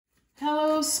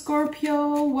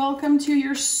Scorpio. Welcome to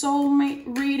your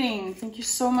soulmate reading. Thank you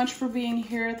so much for being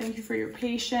here. Thank you for your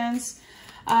patience.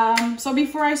 So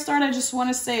before I start, I just want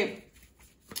to say,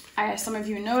 some of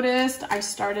you noticed, I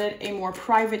started a more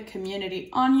private community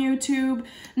on YouTube.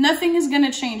 Nothing is going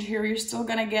to change here. You're still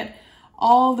going to get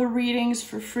all the readings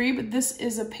for free, but this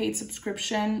is a paid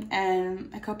subscription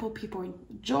and a couple people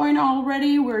joined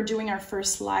already. We're doing our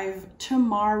first live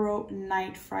tomorrow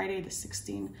night, Friday the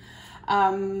 16th.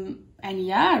 And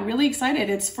yeah, really excited.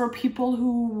 It's for people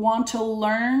who want to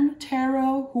learn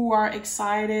tarot, who are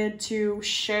excited to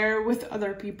share with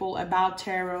other people about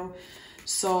tarot.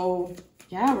 So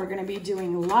yeah, we're going to be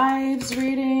doing lives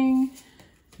reading,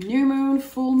 new moon,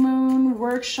 full moon,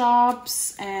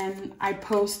 workshops, and I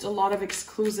post a lot of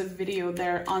exclusive video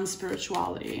there on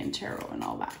spirituality and tarot and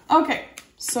all that. Okay,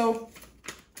 so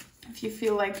if you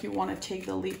feel like you want to take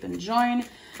the leap and join,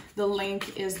 the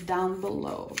link is down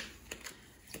below.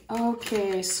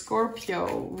 Okay,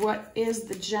 Scorpio, what is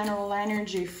the general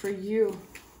energy for you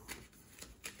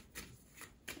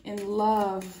in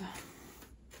love?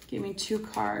 Give me 2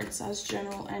 cards as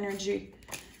general energy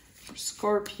for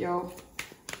Scorpio.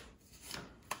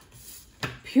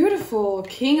 Beautiful.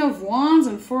 King of Wands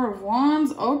and 4 of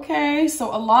Wands. Okay,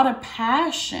 so a lot of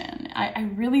passion. I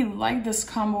really like this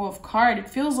combo of card. It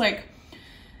feels like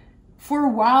for a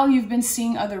while you've been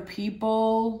seeing other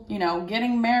people, you know,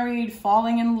 getting married,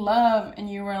 falling in love, and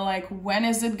you were like, when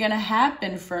is it gonna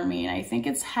happen for me? And I think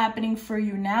it's happening for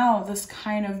you now. This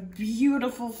kind of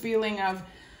beautiful feeling of,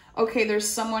 okay, there's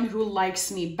someone who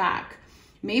likes me back.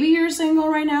 Maybe you're single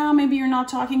right now, maybe you're not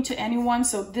talking to anyone,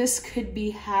 so this could be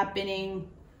happening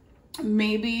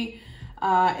maybe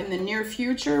in the near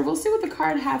future. We'll see what the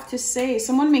card have to say.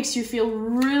 Someone makes you feel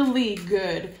really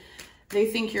good. They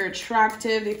think you're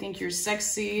attractive, they think you're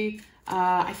sexy.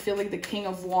 I feel like the King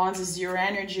of Wands is your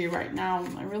energy right now.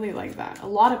 I really like that. A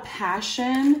lot of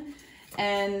passion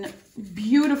and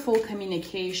beautiful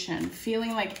communication,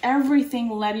 feeling like everything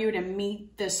led you to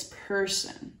meet this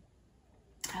person.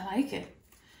 I like it.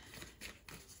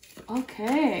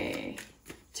 Okay,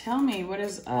 tell me what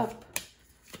is up,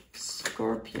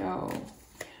 Scorpio.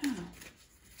 Yeah.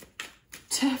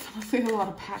 Definitely a lot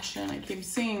of passion. I keep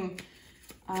seeing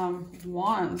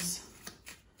wands.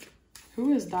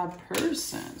 Who is that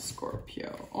person,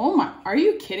 Scorpio? Oh my, are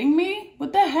you kidding me?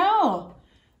 What the hell?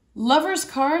 Lover's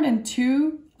card and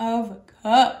 2 of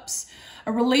Cups.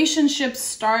 A relationship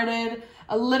started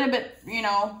a little bit, you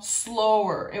know,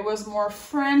 slower. It was more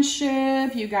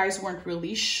friendship. You guys weren't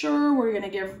really sure. We're going to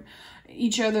give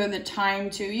each other the time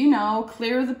to, you know,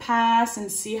 clear the past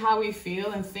and see how we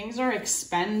feel, and things are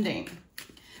expanding.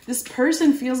 This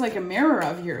person feels like a mirror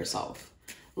of yourself,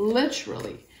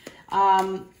 literally.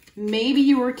 Maybe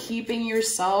you were keeping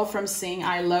yourself from saying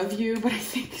I love you, but I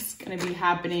think it's going to be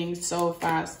happening so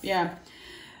fast. Yeah.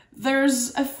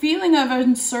 There's a feeling of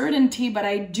uncertainty, but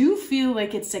I do feel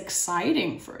like it's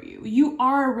exciting for you. You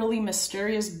are a really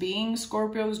mysterious being,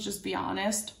 Scorpios, just be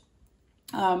honest.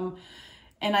 And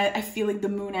I feel like the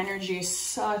moon energy is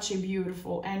such a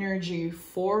beautiful energy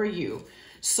for you.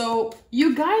 So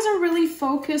you guys are really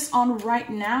focused on right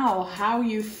now, how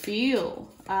you feel,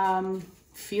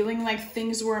 feeling like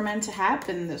things were meant to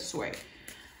happen this way.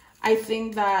 I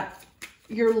think that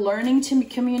you're learning to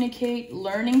communicate,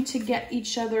 learning to get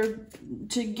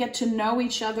to know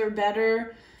each other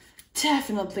better.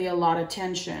 Definitely a lot of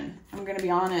tension. I'm gonna be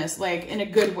honest, like in a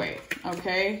good way,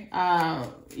 okay?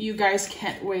 You guys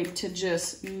can't wait to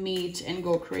just meet and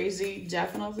go crazy.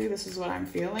 Definitely, this is what I'm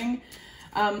feeling.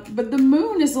 But the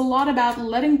moon is a lot about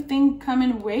letting things come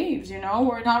in waves, you know?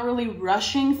 We're not really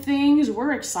rushing things.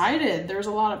 We're excited. There's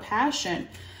a lot of passion,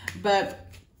 but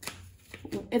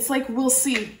it's like, we'll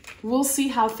see. We'll see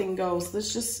how things goes.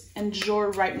 Let's just enjoy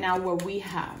right now what we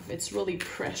have. It's really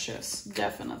precious,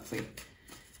 definitely.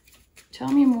 Tell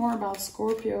me more about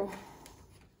Scorpio.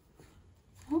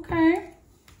 Okay.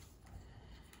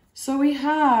 So we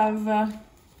have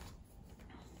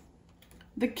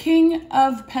the King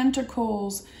of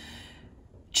Pentacles,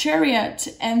 Chariot,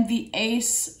 and the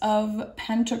Ace of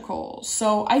Pentacles.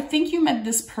 So I think you met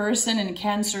this person in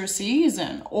Cancer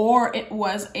season, or it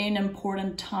was an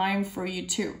important time for you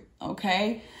too,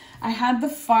 okay? I had the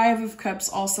 5 of Cups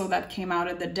also that came out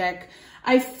of the deck.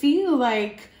 I feel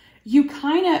like you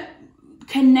kind of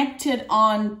connected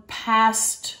on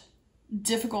past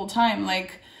difficult time,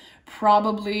 like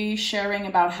probably sharing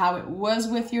about how it was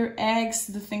with your ex,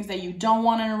 the things that you don't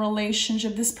want in a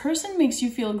relationship. This person makes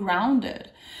you feel grounded.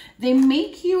 They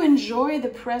make you enjoy the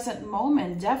present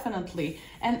moment, definitely.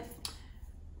 And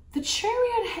the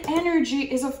Chariot energy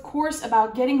is, of course,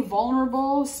 about getting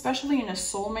vulnerable, especially in a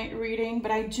soulmate reading.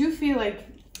 But I do feel like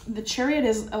the Chariot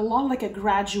is a lot like a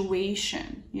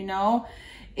graduation, you know?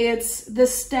 It's the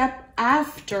step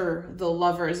after the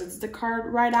Lovers. It's the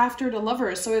card right after the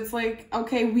Lovers. So it's like,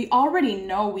 okay, we already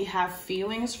know we have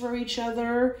feelings for each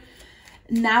other.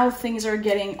 Now things are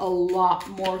getting a lot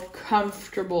more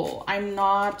comfortable. I'm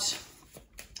not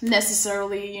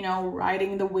necessarily, you know,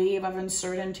 riding the wave of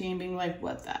uncertainty and being like,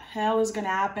 what the hell is going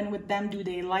to happen with them? Do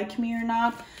they like me or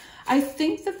not? I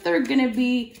think that they're going to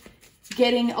be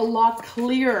getting a lot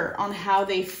clearer on how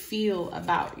they feel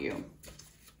about you.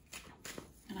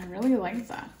 And I really like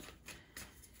that.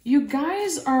 You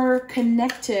guys are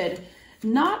connected,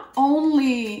 not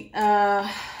only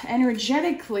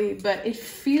energetically, but it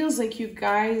feels like you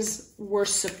guys were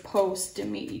supposed to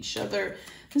meet each other.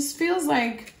 This feels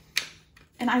like,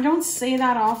 and I don't say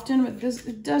that often, but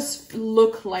it does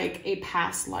look like a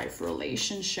past life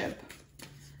relationship.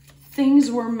 Things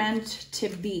were meant to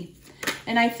be.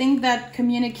 And I think that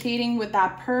communicating with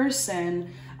that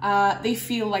person, they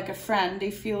feel like a friend.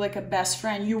 They feel like a best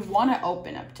friend. You want to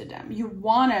open up to them. You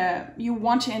want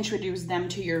to introduce them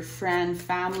to your friend,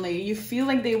 family. You feel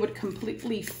like they would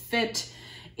completely fit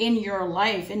in your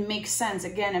life and make sense.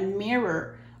 Again, a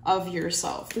mirror of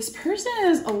yourself. This person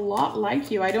is a lot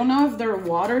like you. I don't know if they're a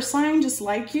water sign just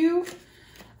like you,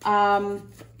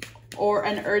 or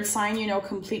an earth sign, you know,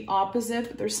 complete opposite.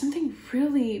 But there's something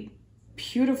really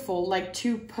beautiful, like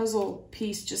two puzzle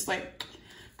pieces just like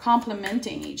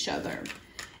complementing each other.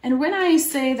 And when I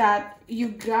say that you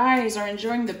guys are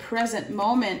enjoying the present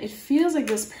moment, it feels like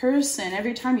this person,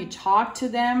 every time you talk to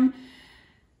them,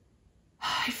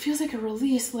 it feels like a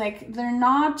release. Like they're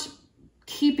not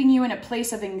keeping you in a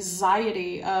place of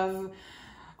anxiety of,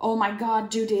 oh my God,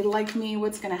 do they like me?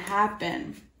 What's gonna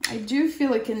happen? I do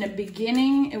feel like in the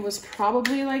beginning, it was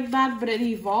probably like that, but it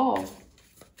evolved.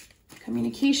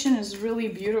 Communication is really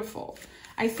beautiful.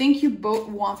 I think you both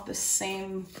want the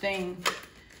same thing.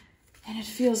 And it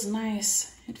feels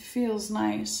nice. It feels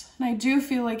nice. And I do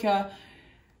feel like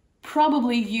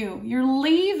probably you're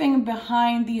leaving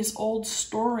behind these old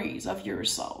stories of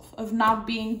yourself, of not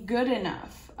being good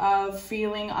enough, of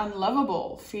feeling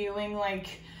unlovable, feeling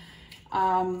like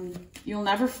you'll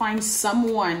never find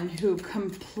someone who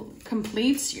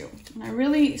completes you. And I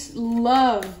really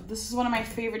love, this is one of my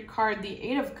favorite cards. The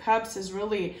Eight of Cups is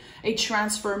really a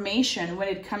transformation when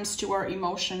it comes to our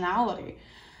emotionality.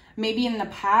 Maybe in the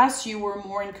past you were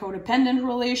more in codependent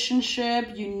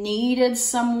relationship, you needed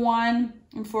someone,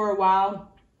 and for a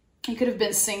while you could have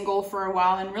been single for a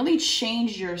while and really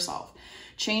changed yourself,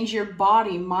 change your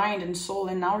body, mind, and soul.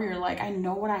 And now you're like, I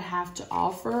know what I have to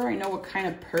offer. I know what kind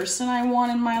of person I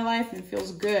want in my life, and it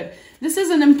feels good. This is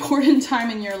an important time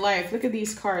in your life. Look at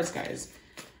these cards, guys.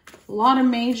 A lot of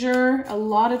major, a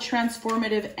lot of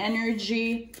transformative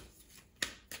energy.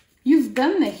 You've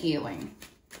done the healing.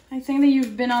 I think that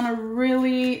you've been on a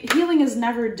really, healing is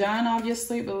never done,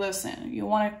 obviously, but listen, you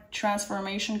want a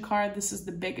transformation card, this is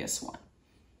the biggest one.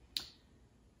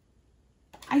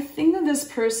 I think that this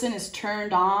person is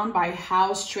turned on by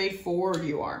how straightforward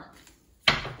you are,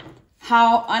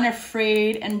 how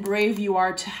unafraid and brave you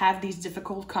are to have these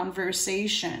difficult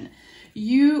conversations.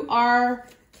 You are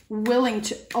willing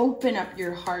to open up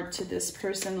your heart to this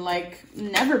person like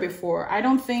never before. I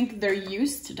don't think they're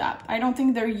used to that. I don't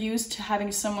think they're used to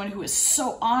having someone who is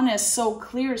so honest, so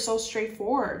clear, so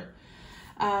straightforward.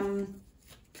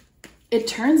 It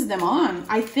turns them on.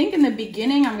 I think in the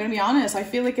beginning, I'm going to be honest, I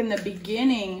feel like in the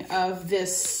beginning of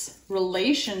this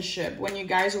relationship, when you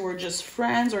guys were just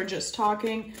friends or just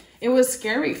talking, it was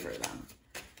scary for them.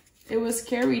 It was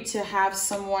scary to have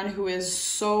someone who is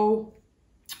so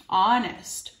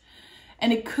honest.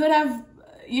 And it could have,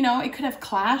 you know, it could have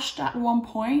clashed at one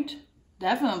point.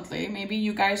 Definitely. Maybe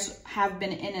you guys have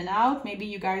been in and out. Maybe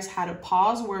you guys had a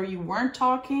pause where you weren't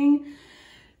talking.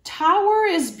 Tower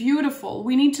is beautiful.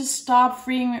 We need to stop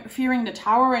fearing the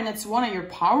Tower, and it's one of your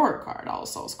power card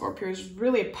also. Scorpio is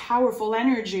really a powerful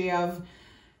energy of,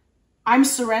 I'm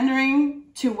surrendering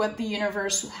to what the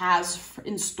universe has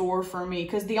in store for me,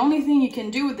 because the only thing you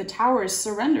can do with the Tower is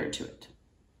surrender to it.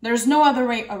 There's no other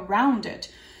way around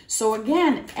it. So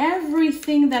again,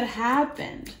 everything that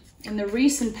happened in the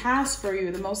recent past for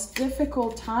you, the most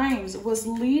difficult times, was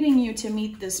leading you to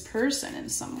meet this person in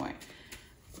some way.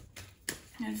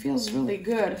 It feels really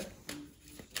good.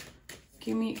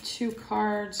 Give me 2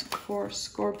 cards for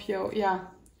Scorpio. Yeah.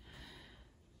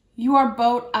 You are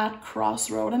both at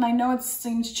crossroad. And I know it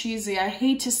seems cheesy. I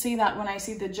hate to say that when I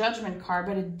see the Judgment card,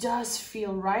 but it does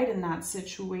feel right in that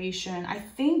situation. I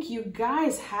think you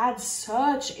guys had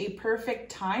such a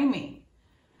perfect timing.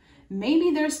 Maybe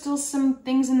there's still some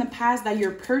things in the past that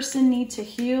your person needs to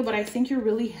heal, but I think you're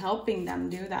really helping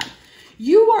them do that.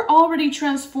 You are already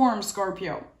transformed,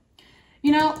 Scorpio.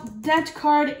 You know, that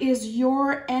card is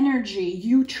your energy.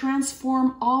 You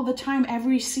transform all the time,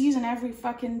 every season, every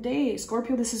fucking day.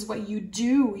 Scorpio, this is what you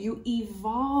do. You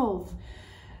evolve.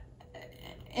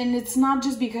 And it's not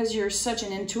just because you're such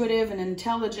an intuitive and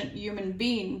intelligent human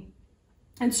being.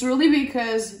 It's really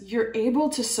because you're able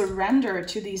to surrender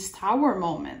to these tower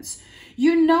moments.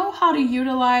 You know how to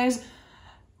utilize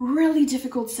really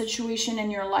difficult situation in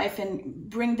your life and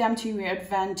bring them to your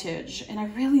advantage. And I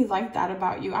really like that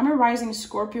about you. I'm a rising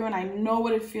Scorpio and I know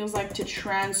what it feels like to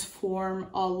transform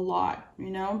a lot,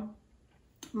 you know?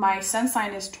 My sun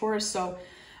sign is Taurus, so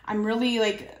I'm really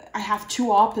like, I have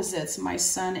two opposites, my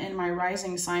sun and my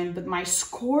rising sign, but my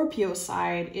Scorpio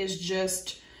side is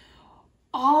just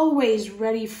always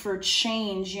ready for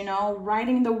change, you know,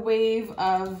 riding the wave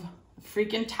of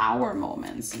freaking tower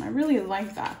moments. And I really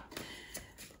like that.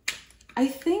 I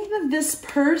think that this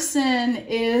person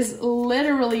is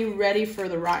literally ready for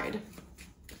the ride.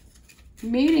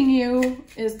 Meeting you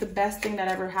is the best thing that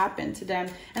ever happened to them.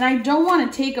 And I don't want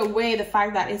to take away the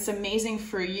fact that it's amazing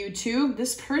for you too.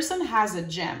 This person has a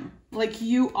gem. Like,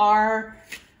 you are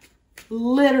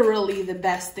literally the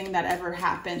best thing that ever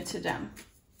happened to them.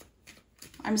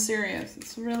 I'm serious.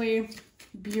 It's really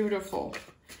beautiful.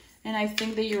 And I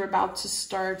think that you're about to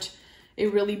start a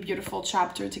really beautiful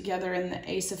chapter together, and the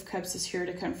Ace of Cups is here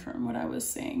to confirm what I was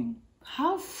saying.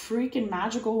 How freaking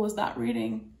magical was that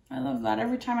reading? I love that.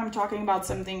 Every time I'm talking about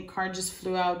something, card just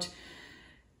flew out.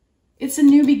 It's a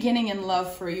new beginning in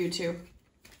love for you too.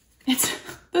 It's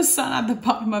the sun at the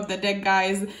bottom of the deck,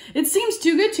 guys. It seems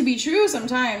too good to be true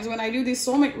sometimes when I do this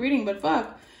soulmate reading, but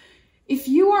fuck. If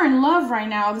you are in love right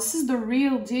now, this is the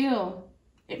real deal.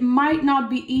 It might not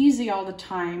be easy all the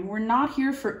time. We're not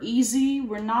here for easy.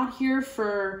 We're not here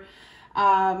for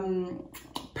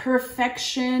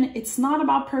perfection. It's not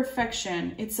about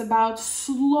perfection. It's about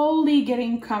slowly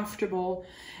getting comfortable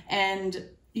and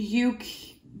you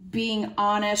being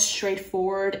honest,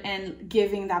 straightforward, and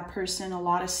giving that person a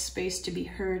lot of space to be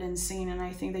heard and seen. And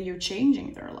I think that you're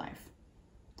changing their life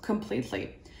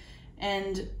completely.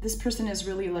 And this person is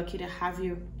really lucky to have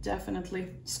you, definitely.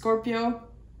 Scorpio,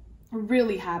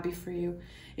 really happy for you.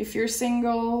 If you're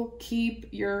single, keep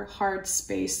your heart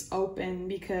space open,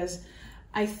 because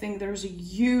I think there's a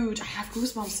huge, I have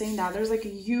goosebumps saying that, there's like a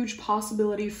huge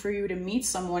possibility for you to meet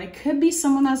someone. It could be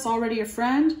someone that's already a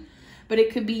friend, but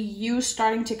it could be you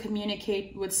starting to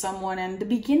communicate with someone, and the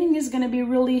beginning is going to be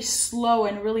really slow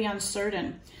and really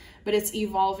uncertain, but it's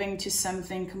evolving to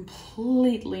something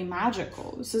completely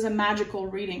magical. This is a magical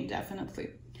reading, definitely.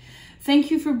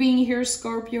 Thank you for being here,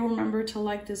 Scorpio. Remember to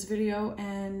like this video,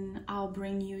 and I'll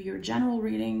bring you your general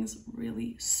readings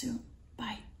really soon.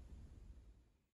 Bye.